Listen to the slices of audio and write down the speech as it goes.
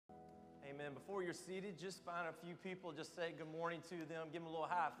Amen. Before you're seated, just find a few people, just say good morning to them. Give them a little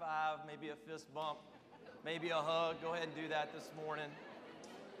high five, maybe a fist bump, maybe a hug. Go ahead and do that this morning.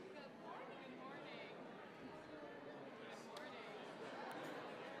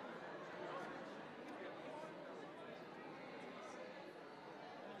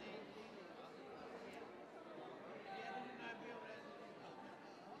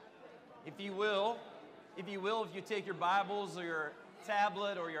 If you take your Bibles or your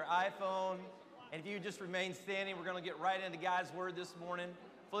tablet or your iPhone, and if you just remain standing, we're going to get right into God's Word this morning.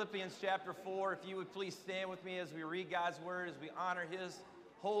 Philippians chapter 4, if you would please stand with me as we read God's Word, as we honor His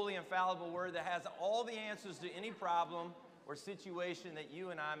holy, infallible Word that has all the answers to any problem or situation that you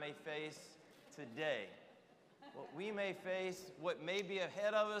and I may face today. What we may face, what may be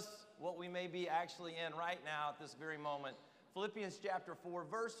ahead of us, what we may be actually in right now at this very moment. Philippians chapter 4,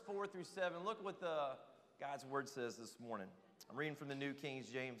 verse 4 through 7. Look what God's Word says this morning. I'm reading from the New King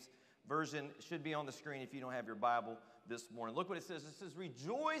James Version. It should be on the screen if you don't have your Bible this morning. Look what it says. It says,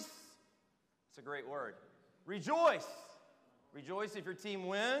 rejoice. It's a great word. Rejoice. Rejoice if your team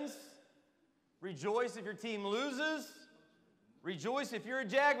wins. Rejoice if your team loses. Rejoice if you're a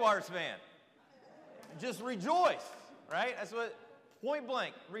Jaguars fan. Just rejoice, right? That's what, point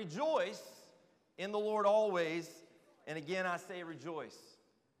blank. Rejoice in the Lord always. And again, I say rejoice.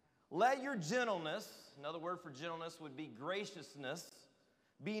 Let your gentleness, another word for gentleness would be graciousness,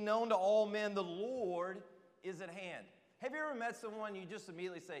 be known to all men. The Lord is at hand. Have you ever met someone you just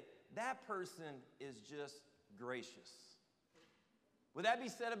immediately say, that person is just gracious? Would that be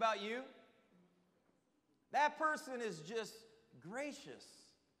said about you? That person is just gracious.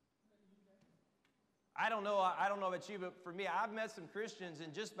 I don't know about you, but for me, I've met some Christians,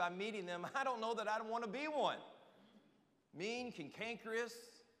 and just by meeting them, I don't know that I want to be one. Mean, cantankerous,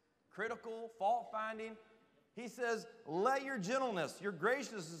 critical, fault-finding. He says, let your gentleness, your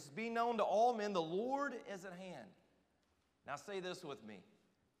graciousness be known to all men. The Lord is at hand. Now say this with me.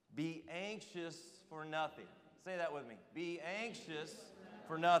 Be anxious for nothing. Say that with me. Be anxious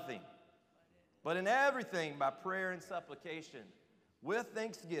for nothing. But in everything, by prayer and supplication, with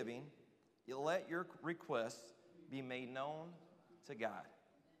thanksgiving, you let your requests be made known to God.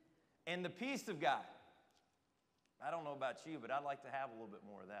 And the peace of God. I don't know about you, but I'd like to have a little bit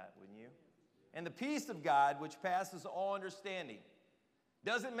more of that, wouldn't you? And the peace of God, which passes all understanding.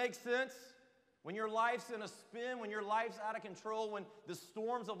 Does it make sense? When your life's in a spin, when your life's out of control, when the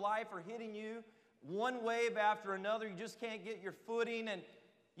storms of life are hitting you, one wave after another, you just can't get your footing, and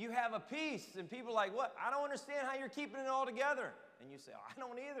you have a peace, and people are like, what? I don't understand how you're keeping it all together. And you say, I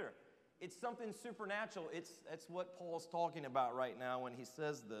don't either. It's something supernatural. That's what Paul's talking about right now when he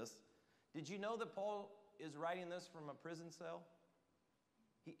says this. Did you know that Paul is writing this from a prison cell?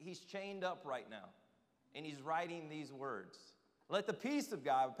 He's chained up right now, and he's writing these words. Let the peace of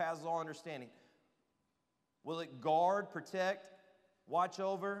God, which passes all understanding, will it guard, protect, watch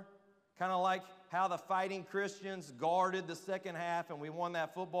over, kind of like how the fighting Christians guarded the second half and we won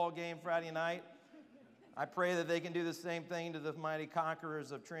that football game Friday night. I pray that they can do the same thing to the mighty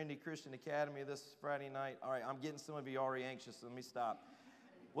conquerors of Trinity Christian Academy this Friday night. All right, I'm getting some of you already anxious, so let me stop.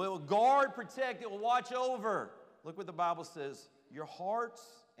 Well, it will guard, protect, it will watch over. Look what the Bible says. Your hearts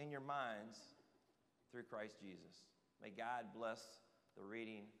and your minds through Christ Jesus. May God bless the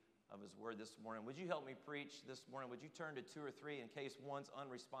reading of His Word this morning. Would you help me preach this morning? Would you turn to 2 or 3 in case one's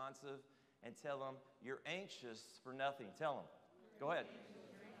unresponsive and tell them, you're anxious for nothing. Tell them. Go ahead.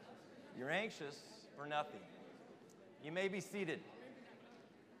 You're anxious for nothing. You may be seated.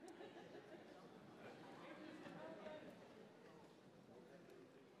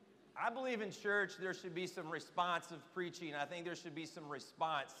 I believe in church there should be some responsive preaching. I think there should be some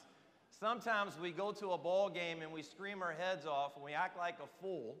response. Sometimes we go to a ball game and we scream our heads off and we act like a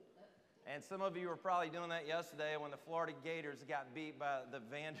fool. And some of you were probably doing that yesterday when the Florida Gators got beat by the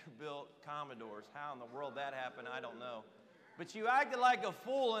Vanderbilt Commodores. How in the world that happened, I don't know. But you acted like a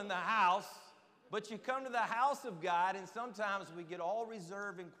fool in the house, but you come to the house of God and sometimes we get all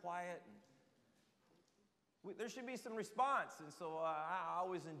reserved and quiet. There should be some response, and so I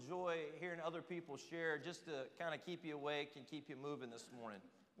always enjoy hearing other people share just to kind of keep you awake and keep you moving this morning.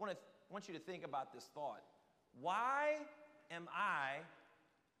 I want you to think about this thought. Why am I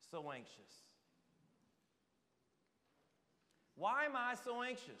so anxious? Why am I so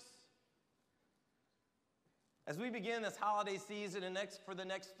anxious? As we begin this holiday season and for the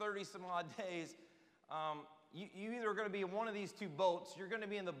next 30-some-odd days, you either are going to be in one of these two boats. You're going to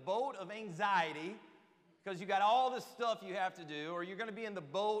be in the boat of anxiety, because you got all this stuff you have to do, or you're going to be in the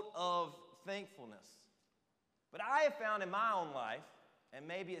boat of thankfulness. But I have found in my own life, and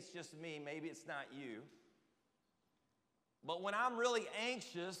maybe it's just me, maybe it's not you, but when I'm really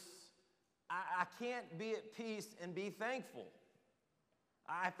anxious, I can't be at peace and be thankful.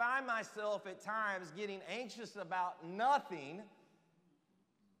 I find myself at times getting anxious about nothing,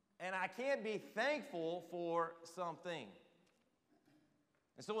 and I can't be thankful for something.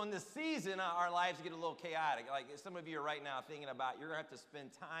 And so in this season, our lives get a little chaotic. Like some of you are right now thinking about, you're going to have to spend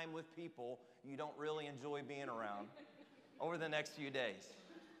time with people you don't really enjoy being around over the next few days.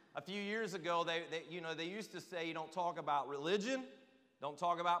 A few years ago, they used to say you don't talk about religion, don't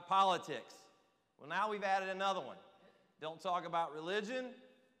talk about politics. Well, now we've added another one. Don't talk about religion,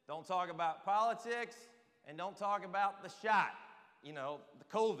 don't talk about politics, and don't talk about the shot. You know, the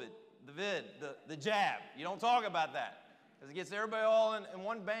COVID, the vid, the jab. You don't talk about that because it gets everybody all in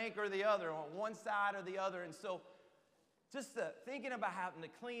one bank or the other, on one side or the other. And so just thinking about having to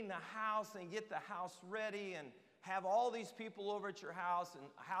clean the house and get the house ready and have all these people over at your house and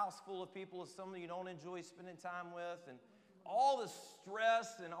a house full of people, some you don't enjoy spending time with, and all the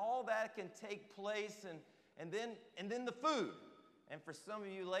stress and all that can take place, and then the food. And for some of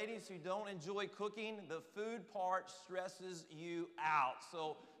you ladies who don't enjoy cooking, the food part stresses you out.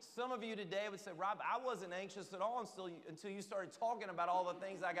 So some of you today would say, Rob, I wasn't anxious at all until you started talking about all the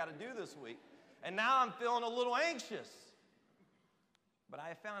things I got to do this week. And now I'm feeling a little anxious. But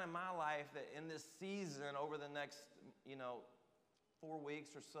I found in my life that in this season, over the next, 4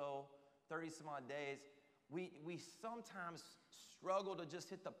 weeks or so, 30 some odd days, we sometimes struggle to just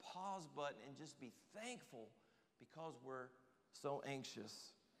hit the pause button and just be thankful because we're so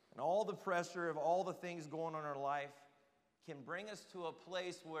anxious. And all the pressure of all the things going on in our life can bring us to a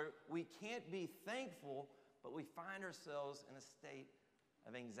place where we can't be thankful, but we find ourselves in a state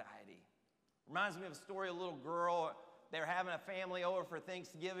of anxiety. Reminds me of a story of a little girl. They were having a family over for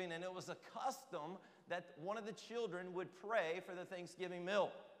Thanksgiving, and it was a custom that one of the children would pray for the Thanksgiving meal.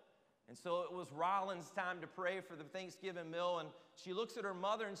 And so it was Rollins' time to pray for the Thanksgiving meal, and she looks at her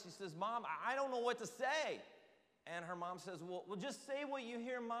mother and she says, Mom, I don't know what to say. And her mom says, well, just say what you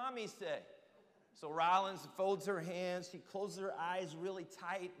hear Mommy say. So Rollins folds her hands, she closes her eyes really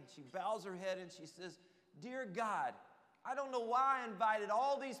tight, and she bows her head and she says, Dear God, I don't know why I invited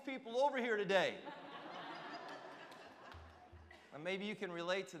all these people over here today. And maybe you can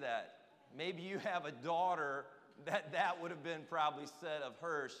relate to that. Maybe you have a daughter that would have been probably said of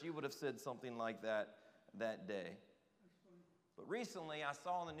her. She would have said something like that day. But recently, I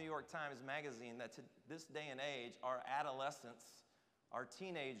saw in the New York Times Magazine that to this day and age, our adolescents, our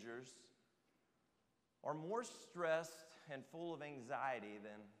teenagers, are more stressed and full of anxiety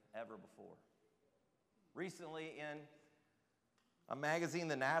than ever before. Recently, in a magazine,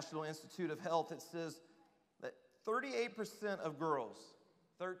 the National Institute of Health, it says that 38% of girls,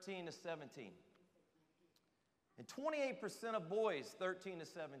 13 to 17, and 28% of boys, 13 to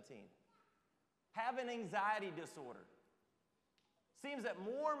 17, have an anxiety disorder. Seems that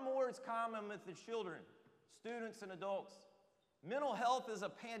more and more is common with the children, students, and adults. Mental health is a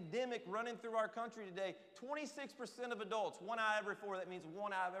pandemic running through our country today. 26% of adults, 1 out of every 4, that means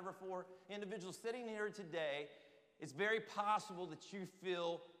 1 out of every 4 individuals sitting here today, it's very possible that you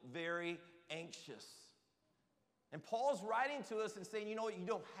feel very anxious. And Paul's writing to us and saying, you know what, you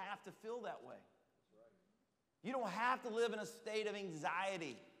don't have to feel that way. You don't have to live in a state of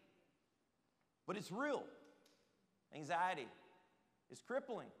anxiety. But it's real. Anxiety is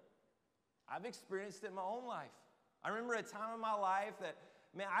crippling. I've experienced it in my own life. I remember a time in my life that,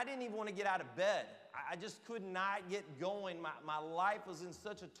 man, I didn't even want to get out of bed. I just could not get going. My life was in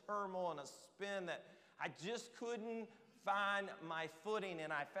such a turmoil and a spin that I just couldn't find my footing,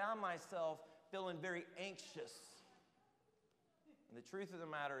 and I found myself feeling very anxious. And the truth of the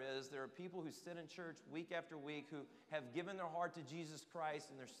matter is, there are people who sit in church week after week who have given their heart to Jesus Christ,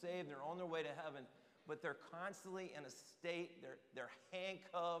 and they're saved, they're on their way to heaven, but they're constantly in a state, they're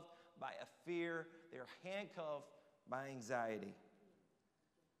handcuffed by a fear, they're handcuffed by anxiety.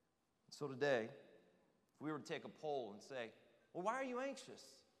 So today, if we were to take a poll and say, well, why are you anxious?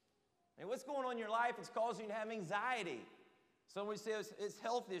 I mean, what's going on in your life that's causing you to have anxiety? Some would say it's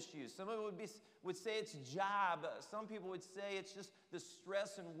health issues. Some would say it's job. Some people would say it's just the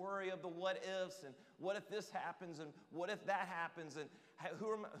stress and worry of the what ifs, and what if this happens, and what if that happens, and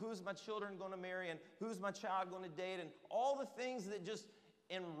who's my children going to marry, and who's my child going to date, and all the things that just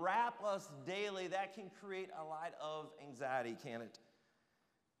enwrap us daily, that can create a lot of anxiety, can it?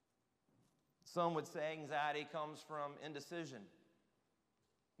 Some would say anxiety comes from indecision.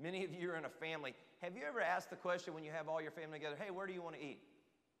 Many of you are in a family. Have you ever asked the question when you have all your family together, hey, where do you want to eat?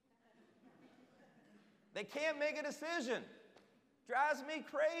 They can't make a decision. Drives me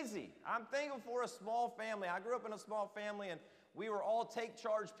crazy. I'm thankful for a small family. I grew up in a small family, and we were all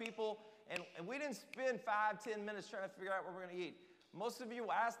take-charge people, and we didn't spend 5-10 minutes trying to figure out where we're going to eat. Most of you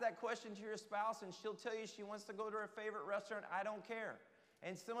will ask that question to your spouse, and she'll tell you she wants to go to her favorite restaurant. I don't care.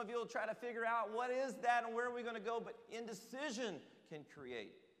 And some of you will try to figure out what is that and where are we going to go, but indecision can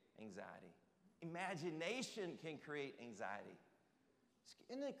create anxiety. Imagination can create anxiety.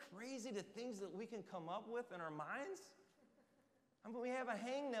 Isn't it crazy the things that we can come up with in our minds? I mean, we have a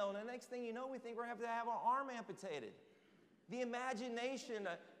hangnail, and the next thing you know, we think we're going to have our arm amputated. The imagination,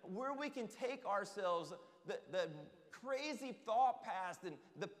 where we can take ourselves, the crazy thought paths and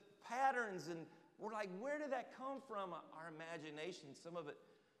the patterns, and we're like, where did that come from? Our imagination. Some of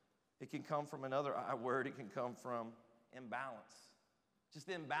it can come from another word. It can come from imbalance. Just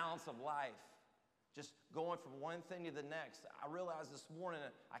the imbalance of life. Just going from one thing to the next. I realized this morning,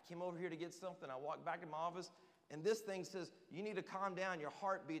 I came over here to get something. I walked back in my office, and this thing says, you need to calm down. Your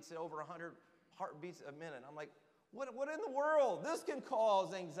heart beats at over 100 heartbeats a minute. I'm like, what in the world? This can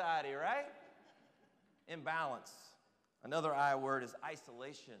cause anxiety, right? Imbalance. Another I word is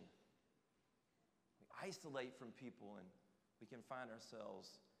isolation. We isolate from people, and we can find ourselves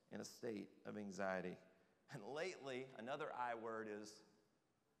in a state of anxiety. And lately, another I word is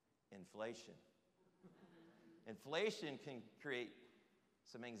inflation. Inflation can create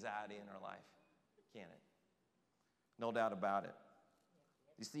some anxiety in our life, can't it? No doubt about it.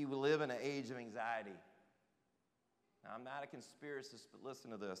 You see, we live in an age of anxiety. Now, I'm not a conspiracist, but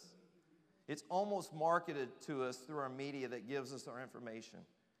listen to this. It's almost marketed to us through our media that gives us our information.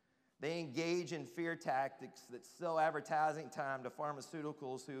 They engage in fear tactics that sell advertising time to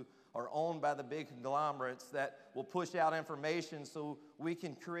pharmaceuticals who are owned by the big conglomerates that will push out information so we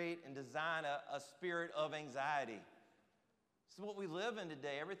can create and design a spirit of anxiety. This is what we live in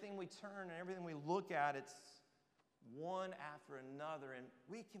today. Everything we turn and everything we look at, it's one after another, and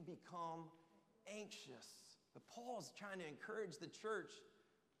we can become anxious. But Paul's trying to encourage the church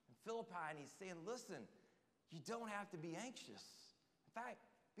in Philippi, and he's saying, listen, you don't have to be anxious. In fact,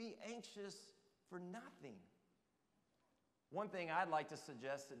 be anxious for nothing. One thing I'd like to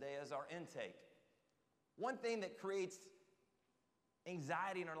suggest today is our intake. One thing that creates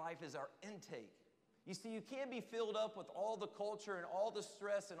anxiety in our life is our intake. You see, you can't be filled up with all the culture and all the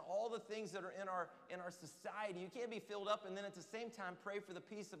stress and all the things that are in our society. You can't be filled up and then at the same time pray for the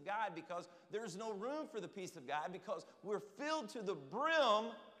peace of God, because there's no room for the peace of God, because we're filled to the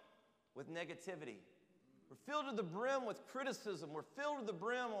brim with negativity. We're filled to the brim with criticism. We're filled to the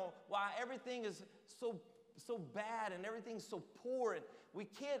brim why everything is so bad and everything's so poor. And we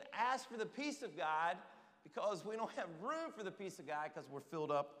can't ask for the peace of God because we don't have room for the peace of God because we're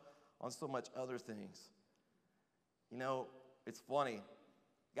filled up on so much other things. You know, it's funny.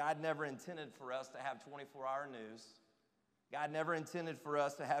 God never intended for us to have 24-hour news. God never intended for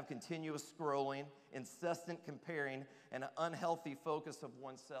us to have continuous scrolling, incessant comparing, and an unhealthy focus of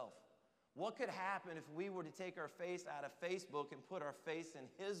oneself. What could happen if we were to take our face out of Facebook and put our face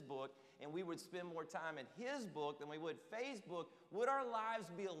in His book, and we would spend more time in His book than we would Facebook? Would our lives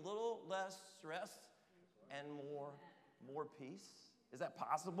be a little less stress and more peace? Is that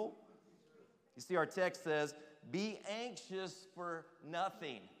possible? You see, our text says, be anxious for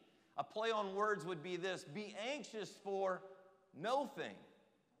nothing. A play on words would be this: be anxious for no thing.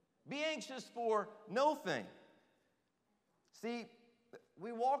 Be anxious for no thing. See,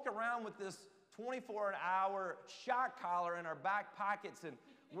 we walk around with this 24-hour shock collar in our back pockets, and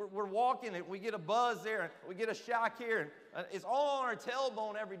we're walking, and we get a buzz there, and we get a shock here, and it's all on our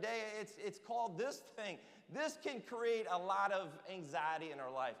tailbone every day. It's called this thing. This can create a lot of anxiety in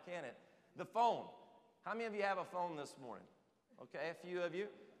our life, can't it? The phone. How many of you have a phone this morning? Okay, a few of you.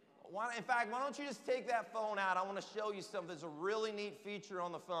 In fact, why don't you just take that phone out? I want to show you something. There's a really neat feature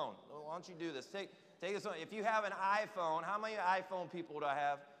on the phone. Why don't you do this? Take this on. If you have an iPhone, how many iPhone people do I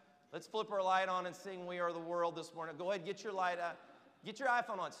have? Let's flip our light on and sing "We Are the World" this morning. Go ahead, get your light out. Get your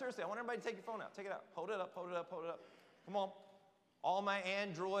iPhone on. Seriously, I want everybody to take your phone out. Take it out. Hold it up, hold it up, hold it up. Come on. All my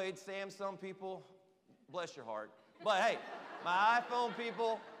Android, Samsung people, bless your heart. But hey, my iPhone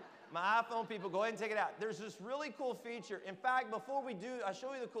people, go ahead and take it out. There's this really cool feature. In fact, before I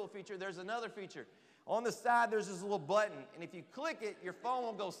show you the cool feature, there's another feature. On the side, there's this little button, and if you click it, your phone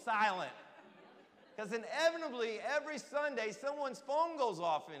will go silent. Because inevitably, every Sunday, someone's phone goes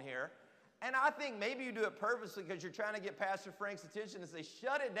off in here, and I think maybe you do it purposely because you're trying to get Pastor Frank's attention and say,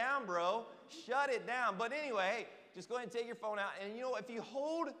 shut it down, bro, shut it down. But anyway, hey, just go ahead and take your phone out, and you know, if you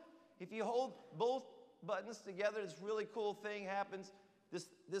hold both buttons together, this really cool thing happens.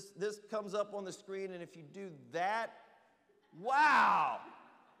 This comes up on the screen, and if you do that, wow!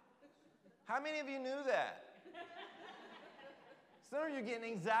 How many of you knew that? Some of you are getting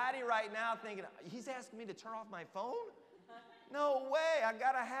anxiety right now thinking, he's asking me to turn off my phone? No way, I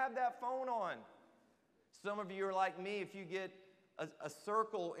gotta have that phone on. Some of you are like me. If you get a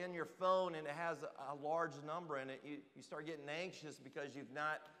circle in your phone and it has a large number in it, you start getting anxious because you've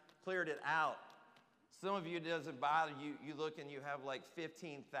not cleared it out. Some of you, it doesn't bother you. You look and you have like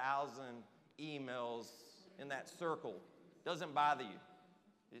 15,000 emails in that circle. Doesn't bother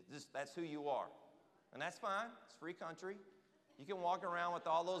you. That's who you are. And that's fine. It's a free country. You can walk around with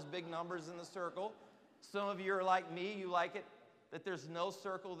all those big numbers in the circle. Some of you are like me. You like it that there's no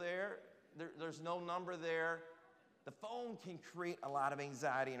circle there. There's no number there. The phone can create a lot of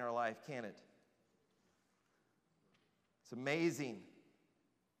anxiety in our life, can't it? It's amazing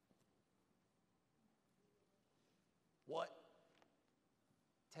what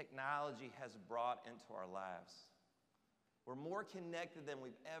technology has brought into our lives. We're more connected than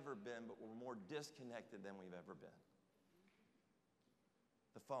we've ever been, but we're more disconnected than we've ever been.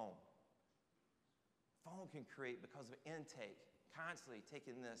 The phone. Phone can create, because of intake, constantly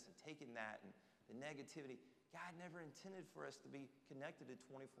taking this and taking that, and the negativity. God never intended for us to be connected to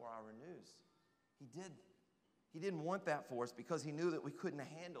 24-hour news. He did. He didn't want that for us because he knew that we couldn't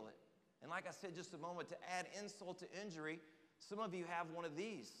handle it. And like I said just a moment, to add insult to injury, some of you have one of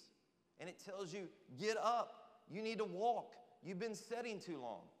these. And it tells you, get up. You need to walk. You've been sitting too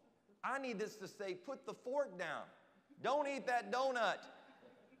long. I need this to say, put the fork down. Don't eat that donut.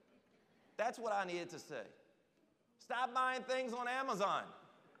 That's what I needed to say. Stop buying things on Amazon.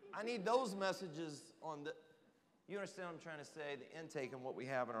 I need those messages on the... You understand what I'm trying to say? The intake and what we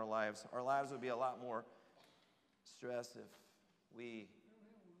have in our lives. Our lives would be a lot more stressed if we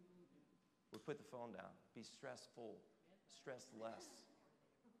would put the phone down, be stressful, stress less.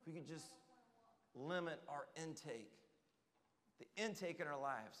 If we could just limit our intake. The intake in our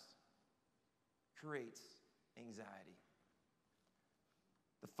lives creates anxiety.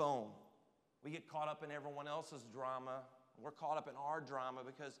 The phone. We get caught up in everyone else's drama. We're caught up in our drama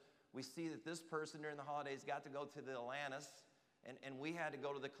because we see that this person during the holidays got to go to the Atlantis, and we had to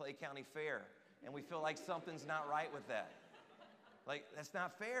go to the Clay County Fair. And we feel like something's not right with that. Like, that's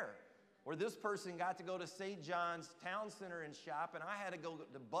not fair. Or this person got to go to St. John's Town Center and shop, and I had to go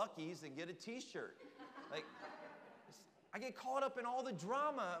to Buc-ee's and get a t-shirt. Like, I get caught up in all the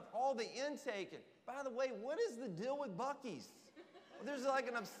drama, all the intake. And by the way, what is the deal with Buc-ee's? There's like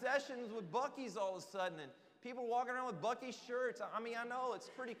an obsession with Buc-ee's all of a sudden, and people walking around with Buc-ee's shirts. I mean, I know, it's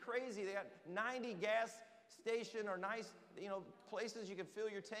pretty crazy. They got 90 gas station or nice, places you can fill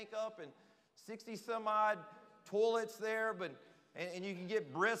your tank up, and 60 some odd toilets there, and you can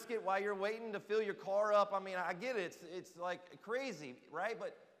get brisket while you're waiting to fill your car up. I mean, I get it. It's like crazy, right?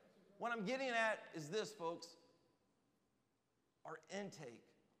 But what I'm getting at is this, folks. Our intake.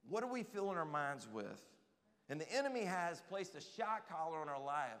 What are we filling our minds with? And the enemy has placed a shot collar on our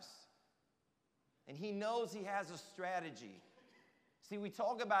lives. And he knows he has a strategy. See, we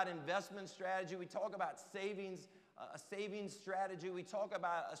talk about investment strategy. We talk about savings, a savings strategy. We talk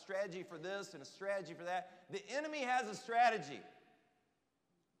about a strategy for this and a strategy for that. The enemy has a strategy.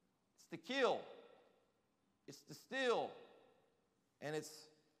 It's to kill. It's to steal. And it's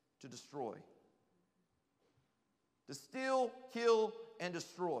to destroy. To steal, kill, and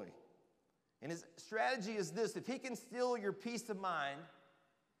destroy. And his strategy is this: if he can steal your peace of mind,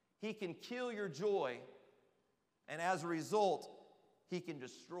 he can kill your joy, and as a result, he can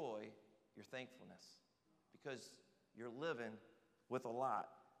destroy your thankfulness because you're living with a lot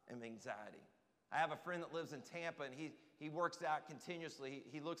of anxiety. I have a friend that lives in Tampa, and he works out continuously.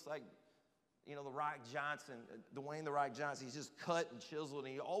 He looks like, The Rock Johnson, Dwayne The Rock Johnson. He's just cut and chiseled,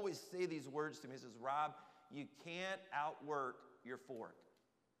 and he always say these words to me. He says, Rob, you can't outwork your fork.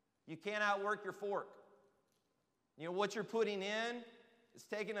 You can't outwork your fork. What you're putting in, it's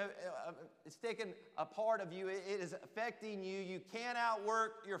taking a part of you. It is affecting you. You can't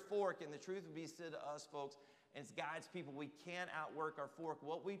outwork your fork. And the truth would be said to us, folks, and it's God's people, we can't outwork our fork.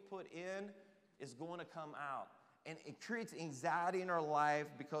 What we put in is going to come out. And it creates anxiety in our life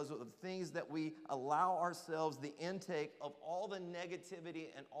because of the things that we allow ourselves, the intake of all the negativity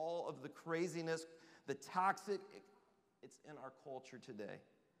and all of the craziness, the toxic, it's in our culture today.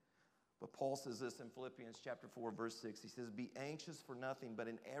 But Paul says this in Philippians chapter 4, verse 6. He says, be anxious for nothing, but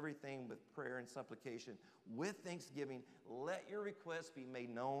in everything with prayer and supplication, with thanksgiving, let your requests be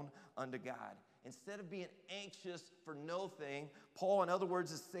made known unto God. Instead of being anxious for no thing, Paul, in other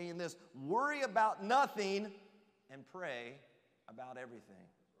words, is saying this: worry about nothing and pray about everything.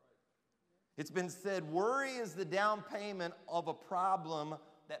 It's been said, worry is the down payment of a problem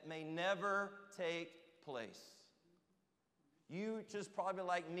that may never take place. You just probably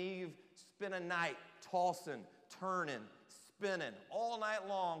like me, you've spent a night tossing, turning, spinning all night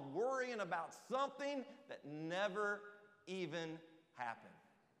long, worrying about something that never even happened.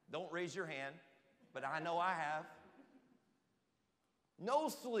 Don't raise your hand, but I know I have. No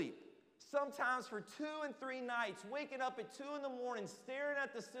sleep. Sometimes for 2 and 3 nights, waking up at 2 in the morning, staring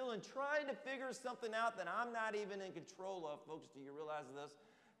at the ceiling, trying to figure something out that I'm not even in control of. Folks, do you realize this?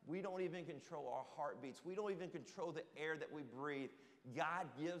 We don't even control our heartbeats. We don't even control the air that we breathe. God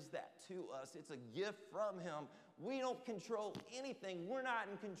gives that to us. It's a gift from Him. We don't control anything. We're not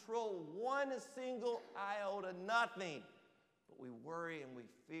in control one single iota, nothing. But we worry and we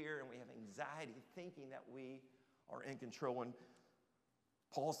fear and we have anxiety thinking that we are in control. And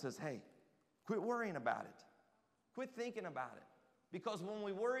Paul says, hey, quit worrying about it. Quit thinking about it. Because when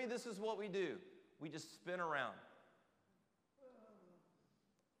we worry, this is what we do. We just spin around.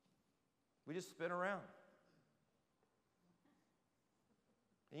 We just spin around.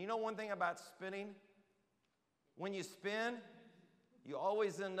 And you know one thing about spinning? When you spin, you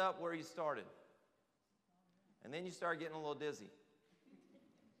always end up where you started. And then you start getting a little dizzy.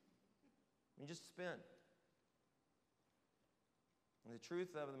 You just spin. And the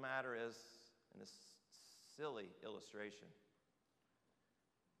truth of the matter is, in this silly illustration,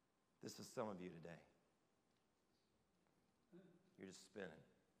 this is some of you today. You're just spinning.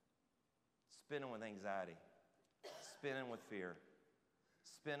 Spinning with anxiety. Spinning with fear.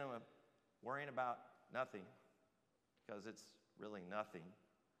 Spinning with worrying about nothing, because it's really nothing.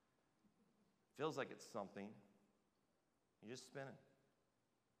 Feels like it's something. You're just spinning.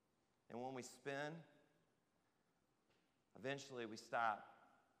 And when we spin, eventually we stop.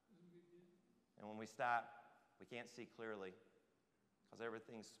 And when we stop, we can't see clearly because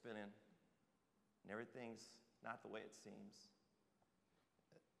everything's spinning and everything's not the way it seems.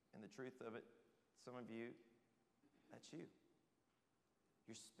 And the truth of it, some of you, that's you.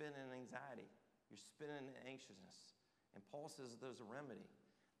 You're spinning in anxiety. You're spinning in anxiousness. And Paul says there's a remedy.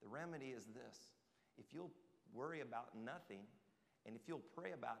 The remedy is this. If you'll worry about nothing, and if you'll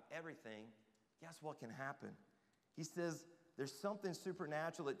pray about everything, guess what can happen? He says there's something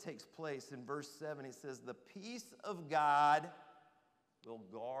supernatural that takes place. In verse 7, he says, the peace of God will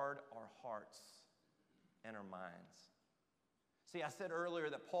guard our hearts and our minds. See, I said earlier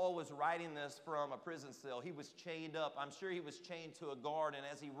that Paul was writing this from a prison cell. He was chained up. I'm sure he was chained to a guard. And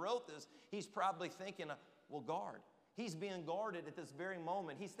as he wrote this, he's probably thinking, well, guard. He's being guarded at this very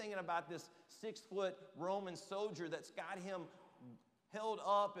moment. He's thinking about this 6-foot Roman soldier that's got him held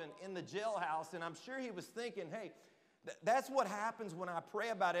up and in the jailhouse. And I'm sure he was thinking, hey, that's what happens when I pray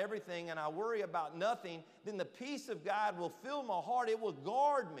about everything and I worry about nothing. Then the peace of God will fill my heart. It will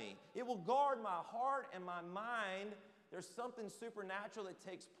guard me. It will guard my heart and my mind. There's something supernatural that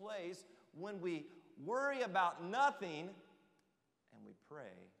takes place when we worry about nothing and we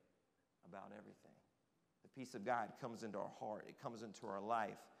pray about everything. The peace of God comes into our heart. It comes into our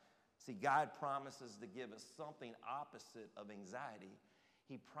life. See, God promises to give us something opposite of anxiety.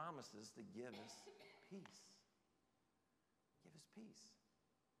 He promises to give us peace. Give us peace.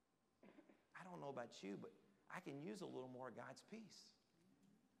 I don't know about you, but I can use a little more of God's peace.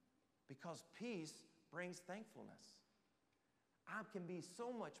 Because peace brings thankfulness. I can be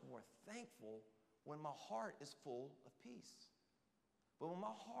so much more thankful when my heart is full of peace. But when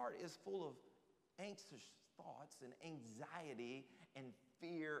my heart is full of anxious thoughts and anxiety and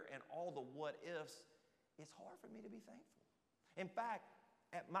fear and all the what ifs, it's hard for me to be thankful. In fact,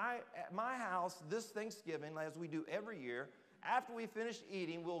 at my house this Thanksgiving, as we do every year, after we finish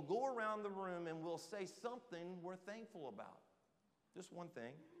eating, we'll go around the room and we'll say something we're thankful about. Just one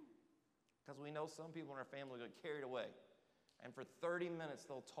thing. Because we know some people in our family get carried away. And for 30 minutes,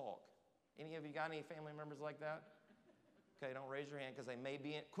 they'll talk. Any of you got any family members like that? Okay, don't raise your hand because they may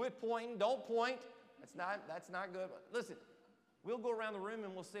be in. Quit pointing. Don't point. That's not good. Listen, we'll go around the room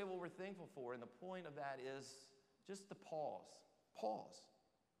and we'll say what we're thankful for. And the point of that is just to pause. Pause.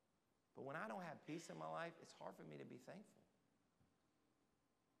 But when I don't have peace in my life, it's hard for me to be thankful.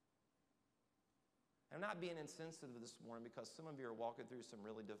 I'm not being insensitive this morning because some of you are walking through some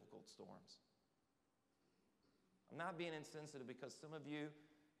really difficult storms. I'm not being insensitive because some of you,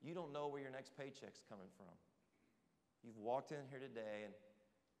 you don't know where your next paycheck's coming from. You've walked in here today and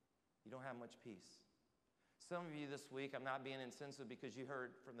you don't have much peace. Some of you this week, I'm not being insensitive because you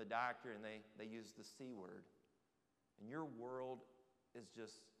heard from the doctor and they used the C word. And your world is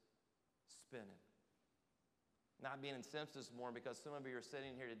just spinning. Not being insensitive this morning because some of you are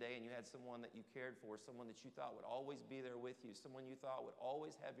sitting here today and you had someone that you cared for, someone that you thought would always be there with you, someone you thought would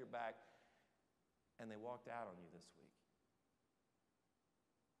always have your back, and they walked out on you this week.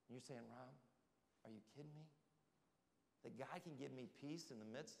 And you're saying, Rob, are you kidding me? That God can give me peace in the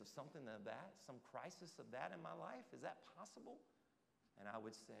midst of something of that, some crisis of that in my life? Is that possible? And I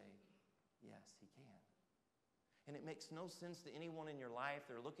would say, yes, He can. And it makes no sense to anyone in your life.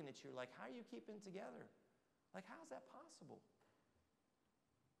 They're looking at you like, how are you keeping together? Like, how is that possible?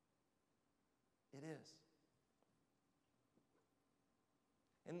 is.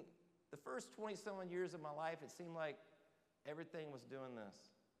 In the first 20-some years of my life, it seemed like everything was doing this.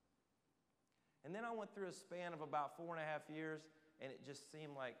 And then I went through a span of about 4.5 years, and it just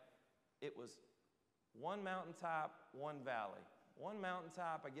seemed like it was one mountaintop, one valley. One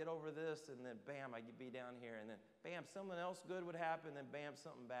mountaintop, I get over this, and then bam, I could be down here, and then bam, something else good would happen, then bam,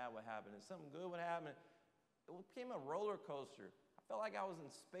 something bad would happen, and something good would happen. It became a roller coaster. I felt like I was in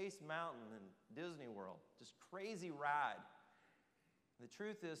Space Mountain in Disney World, just crazy ride. The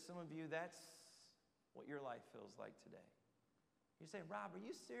truth is, some of you, that's what your life feels like today. You say, Rob, are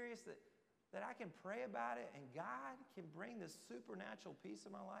you serious that I can pray about it and God can bring this supernatural peace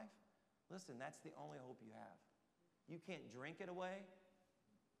in my life? Listen, that's the only hope you have. You can't drink it away.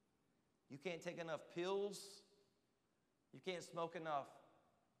 You can't take enough pills. You can't smoke enough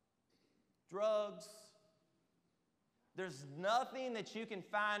drugs. There's nothing that you can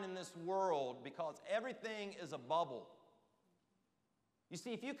find in this world because everything is a bubble. You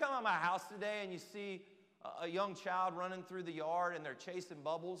see, if you come to my house today and you see a young child running through the yard and they're chasing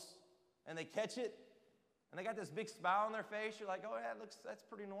bubbles and they catch it and they got this big smile on their face, you're like, oh, yeah, that's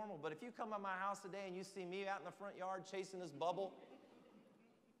pretty normal. But if you come to my house today and you see me out in the front yard chasing this bubble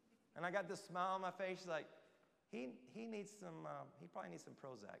and I got this smile on my face, you're like, he probably needs some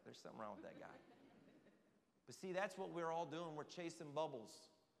Prozac. There's something wrong with that guy. But see, that's what we're all doing. We're chasing bubbles.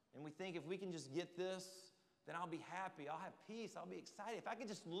 And we think if we can just get this, then I'll be happy. I'll have peace. I'll be excited. If I could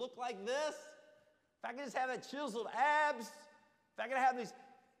just look like this, if I could just have that chiseled abs, if I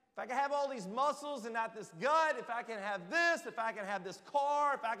could have all these muscles and not this gut, if I can have this, if I can have this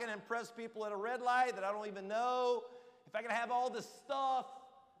car, if I can impress people at a red light that I don't even know, if I can have all this stuff,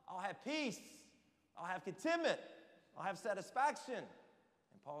 I'll have peace. I'll have contentment. I'll have satisfaction.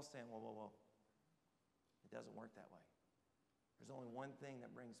 And Paul's saying, whoa, whoa, whoa. It doesn't work that way. There's only one thing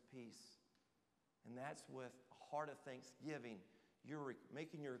that brings peace, and that's with a heart of thanksgiving. You're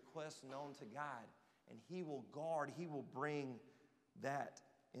making your requests known to God, and He will guard, He will bring that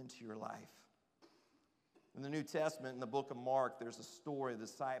into your life. In the New Testament, in the book of Mark, there's a story of the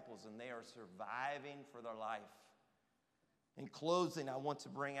disciples, and they are surviving for their life. In closing, I want to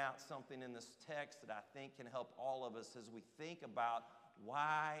bring out something in this text that I think can help all of us as we think about,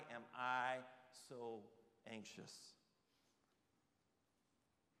 why am I so anxious?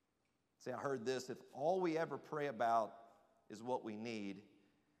 See, I heard this: if all we ever pray about is what we need,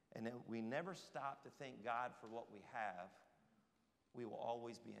 and if we never stop to thank God for what we have, we will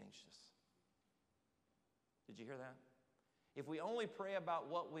always be anxious. Did you hear that? If we only pray about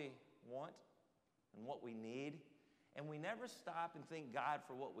what we want and what we need, and we never stop and thank God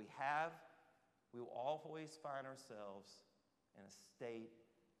for what we have, we will always find ourselves in a state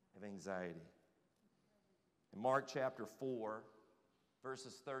of anxiety. In Mark chapter 4,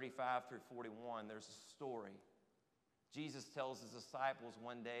 verses 35 through 41, there's a story. Jesus tells his disciples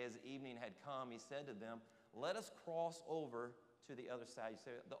one day as evening had come, he said to them, let us cross over to the other side. You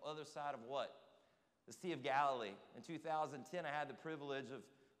say, the other side of what? The Sea of Galilee. In 2010, I had the privilege of,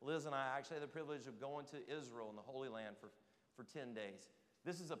 Liz and I actually had the privilege of going to Israel in the Holy Land for 10 days.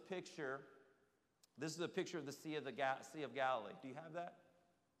 This is a picture of the Sea of Galilee. Do you have that?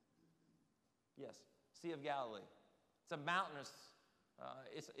 Yes, Sea of Galilee. It's a mountainous,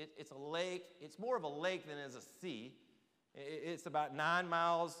 it's a lake. It's more of a lake than it is a sea. It's about 9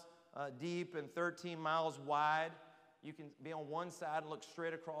 miles deep and 13 miles wide. You can be on one side and look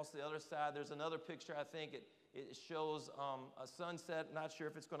straight across the other side. There's another picture, I think it shows a sunset. Not sure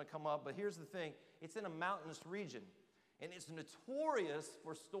if it's going to come up, but here's the thing. It's in a mountainous region, and it's notorious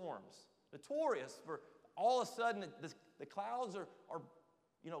for storms. Notorious for all of a sudden the clouds are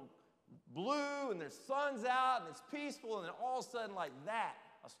blue and there's sun's out and it's peaceful, and then all of a sudden like that,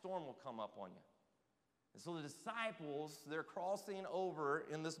 a storm will come up on you. And so the disciples, they're crossing over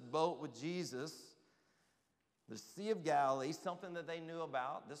in this boat with Jesus, the Sea of Galilee, something that they knew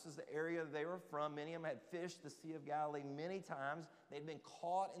about. This is the area they were from. Many of them had fished the Sea of Galilee many times. They'd been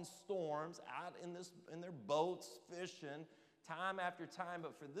caught in storms out in their boats fishing time after time.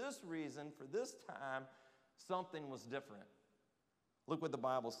 But for this reason, for this time, something was different. Look what the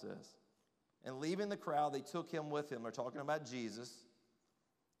Bible says. And leaving the crowd, they took him with them. They're talking about Jesus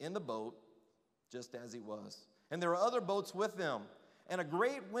in the boat, just as he was. And there were other boats with them. And a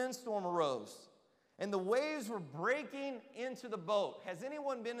great windstorm arose. And the waves were breaking into the boat. Has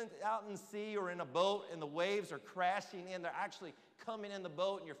anyone been out in the sea or in a boat and the waves are crashing in? They're actually coming in the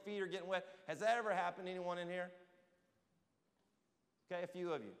boat and your feet are getting wet. Has that ever happened to anyone in here? Okay, a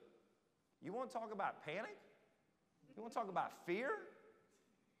few of you. You want to talk about panic? You want to talk about fear?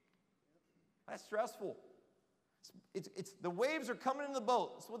 That's stressful. It's the waves are coming in the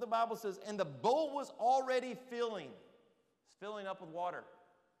boat. That's what the Bible says. And the boat was already filling. It's filling up with water.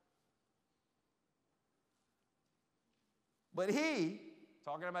 But he,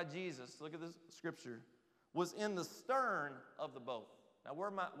 talking about Jesus, look at this scripture, was in the stern of the boat. Now,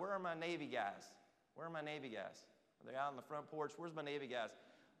 where are my Navy guys? Where are my Navy guys? Are they out on the front porch? Where's my Navy guys?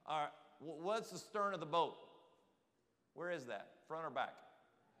 All right, what's the stern of the boat? Where is that? Front or back?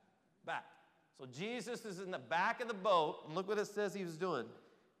 Back. So Jesus is in the back of the boat, and look what it says he was doing.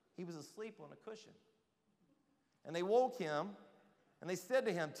 He was asleep on a cushion. And they woke him, and they said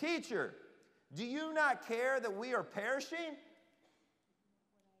to him, "Teacher, do you not care that we are perishing?"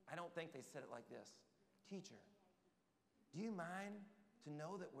 I don't think they said it like this. "Teacher, do you mind to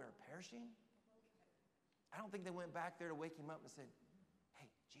know that we're perishing?" I don't think they went back there to wake him up and said, hey,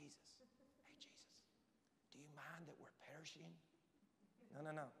 Jesus, do you mind that we're perishing?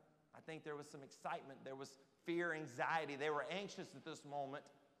 No. I think there was some excitement. There was fear, anxiety. They were anxious at this moment.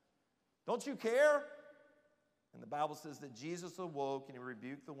 "Don't you care?" And the Bible says that Jesus awoke and he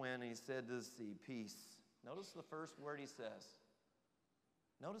rebuked the wind and he said to the sea, "Peace." Notice the first word he says.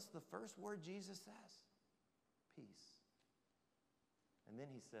 Notice the first word Jesus says. Peace. And then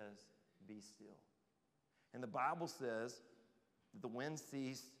he says, "Be still." And the Bible says that the wind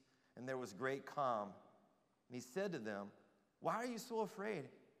ceased and there was great calm. And he said to them, "Why are you so afraid?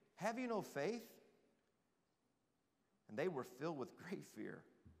 Have you no faith?" And they were filled with great fear.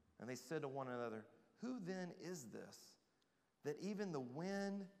 And they said to one another, "Who then is this, that even the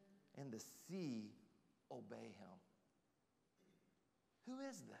wind and the sea obey him?" Who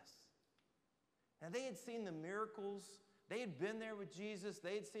is this? Now they had seen the miracles. They had been there with Jesus.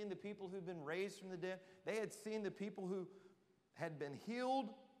 They had seen the people who'd been raised from the dead. They had seen the people who had been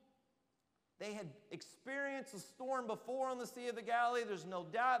healed. They had experienced a storm before on the Sea of the Galilee. There's no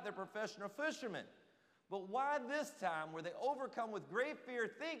doubt they're professional fishermen. But why this time were they overcome with great fear,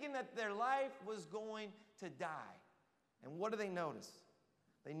 thinking that their life was going to die? And what do they notice?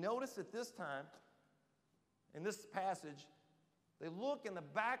 They notice at this time, in this passage, they look in the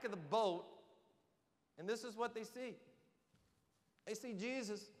back of the boat, and this is what they see. They see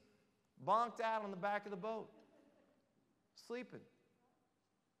Jesus bonked out on the back of the boat, sleeping.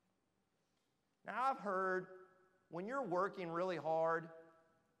 Now, I've heard when you're working really hard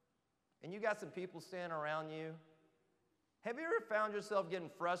and you got some people standing around you, have you ever found yourself getting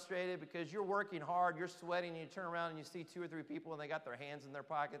frustrated because you're working hard, you're sweating, and you turn around and you see 2 or 3 people and they got their hands in their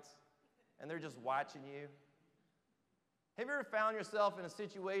pockets and they're just watching you? Have you ever found yourself in a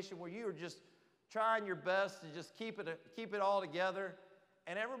situation where you are just trying your best to just keep it all together,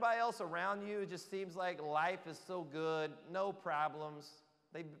 and everybody else around you, it just seems like life is so good, no problems.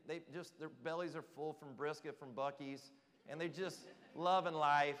 They just, their bellies are full from brisket from Buc-ee's, and they're just loving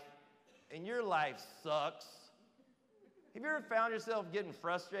life, and your life sucks. Have you ever found yourself getting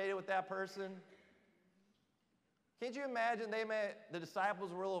frustrated with that person? Can't you imagine the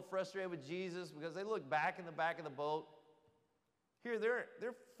disciples were a little frustrated with Jesus because they looked back in the back of the boat. Here,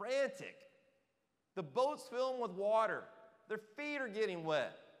 they're frantic. The boat's filling with water. Their feet are getting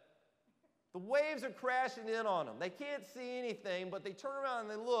wet. The waves are crashing in on them. They can't see anything, but they turn around and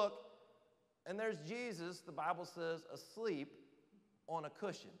they look, and there's Jesus, the Bible says, asleep on a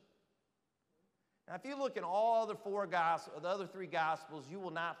cushion. Now, if you look in all the other 3 Gospels, you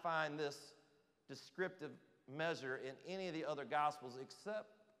will not find this descriptive measure in any of the other Gospels except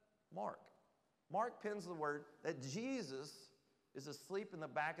Mark. Mark pins the word that Jesus is asleep in the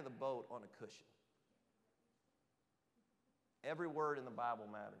back of the boat on a cushion. Every word in the Bible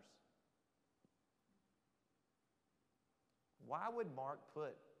matters. Why would Mark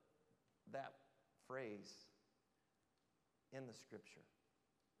put that phrase in the scripture?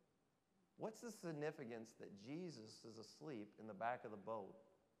 What's the significance that Jesus is asleep in the back of the boat,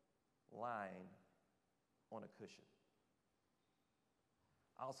 lying on a cushion?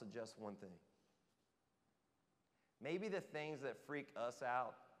 I'll suggest one thing. Maybe the things that freak us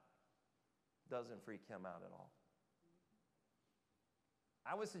out doesn't freak him out at all.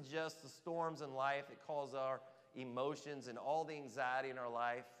 I would suggest the storms in life that cause our emotions and all the anxiety in our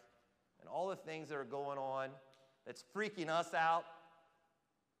life and all the things that are going on that's freaking us out,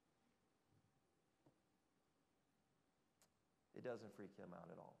 it doesn't freak him out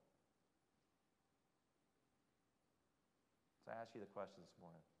at all. So I ask you the question this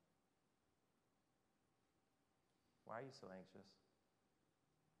morning. Why are you so anxious?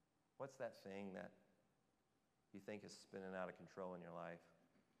 What's that thing that you think is spinning out of control in your life?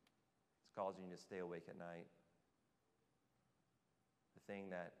 It's causing you to stay awake at night. The thing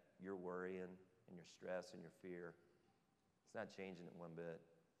that you're worrying and your stress and your fear, it's not changing it one bit.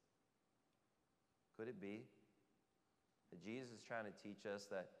 Could it be That Jesus is trying to teach us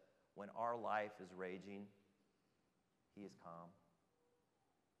that when our life is raging, he is calm.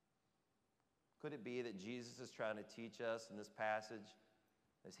 Could it be that Jesus is trying to teach us in this passage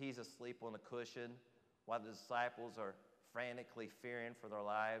as he's asleep on the cushion while the disciples are frantically fearing for their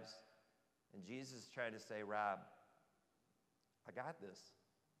lives? And Jesus is trying to say, Rob, I got this.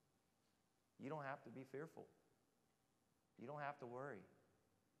 You don't have to be fearful. You don't have to worry.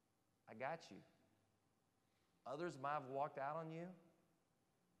 I got you. Others might have walked out on you,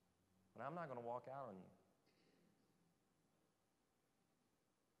 but I'm not going to walk out on you.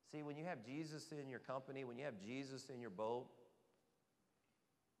 See, when you have Jesus in your company, when you have Jesus in your boat,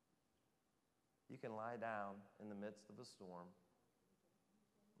 you can lie down in the midst of a storm.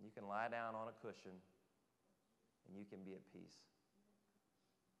 You can lie down on a cushion, and you can be at peace.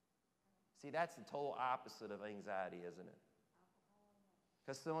 See, that's the total opposite of anxiety, isn't it?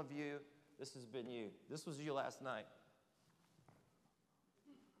 Because some of you, this has been you. This was you last night.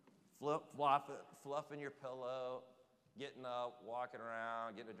 Fluffing your pillow, getting up, walking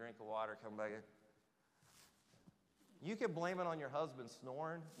around, getting a drink of water, coming back in. You can blame it on your husband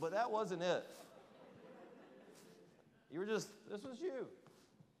snoring, but that wasn't it. You were this was you.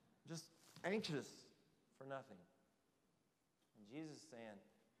 Just anxious for nothing. And Jesus is saying,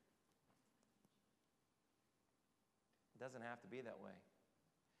 it doesn't have to be that way.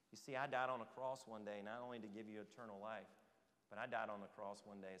 You see, I died on a cross one day, not only to give you eternal life, but I died on the cross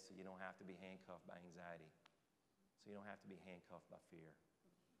one day so you don't have to be handcuffed by anxiety, so you don't have to be handcuffed by fear.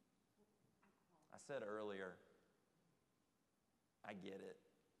 I said earlier, I get it.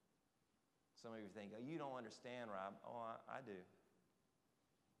 Some of you think, oh, you don't understand, Rob. Oh, I do.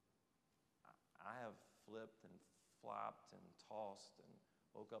 I have flipped and flopped and tossed and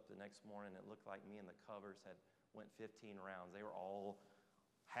woke up the next morning. It looked like me and the covers had went 15 rounds. They were all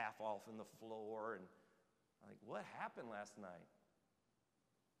half off in the floor. And I'm like, what happened last night?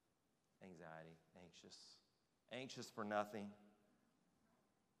 Anxiety, anxious for nothing.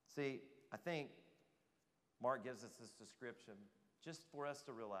 See, I think Mark gives us this description just for us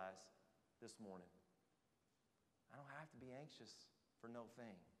to realize this morning. I don't have to be anxious for no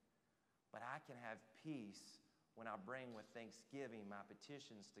thing, but I can have peace when I bring with thanksgiving my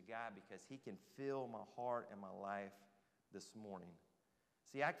petitions to God because he can fill my heart and my life this morning.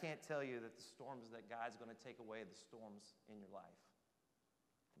 See, I can't tell you that the storms that God's going to take away the storms in your life.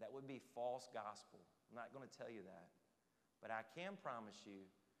 That would be false gospel. I'm not going to tell you that. But I can promise you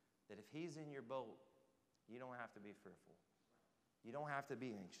that if he's in your boat, you don't have to be fearful. You don't have to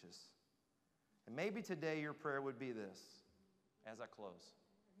be anxious. And maybe today your prayer would be this as I close.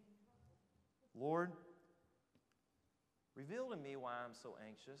 Lord, reveal to me why I'm so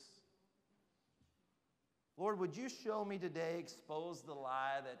anxious. Lord, would you show me today, expose the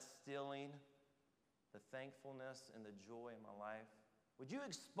lie that's stealing the thankfulness and the joy in my life? Would you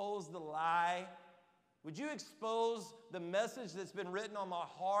expose the lie? Would you expose the message that's been written on my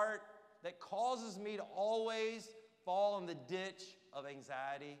heart that causes me to always fall in the ditch of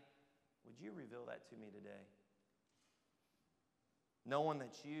anxiety? Would you reveal that to me today? Knowing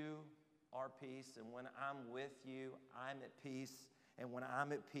that you are peace, and when I'm with you, I'm at peace. And when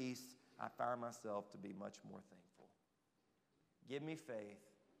I'm at peace, I find myself to be much more thankful. Give me faith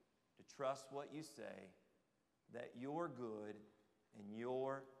to trust what you say, that you're good and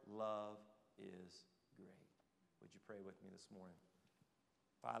your love is great. Would you pray with me this morning?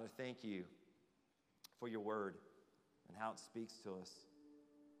 Father, thank you for your word and how it speaks to us.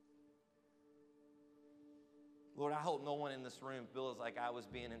 Lord, I hope no one in this room feels like I was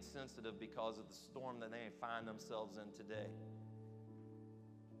being insensitive because of the storm that they find themselves in today.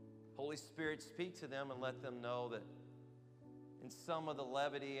 Holy Spirit, speak to them and let them know that in some of the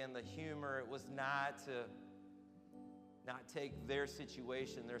levity and the humor, it was not to not take their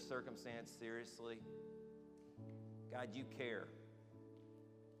situation, their circumstance seriously. God, you care.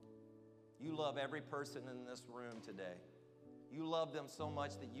 You love every person in this room today. You love them so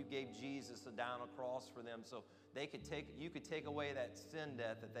much that you gave Jesus to die on a cross for them so you could take away that sin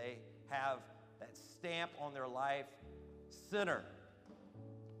debt that they have, that stamp on their life, sinner.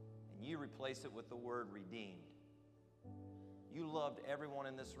 And you replace it with the word redeemed. You loved everyone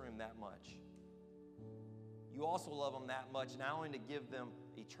in this room that much. You also love them that much, not only to give them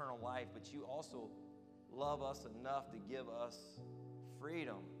eternal life, but you also love us enough to give us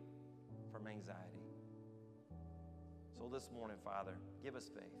freedom from anxiety. So this morning, Father, give us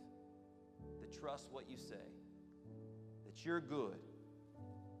faith to trust what you say, that you're good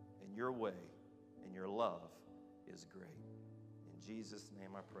and your way and your love is great. In Jesus' name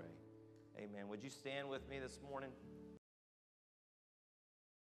I pray. Amen. Would you stand with me this morning?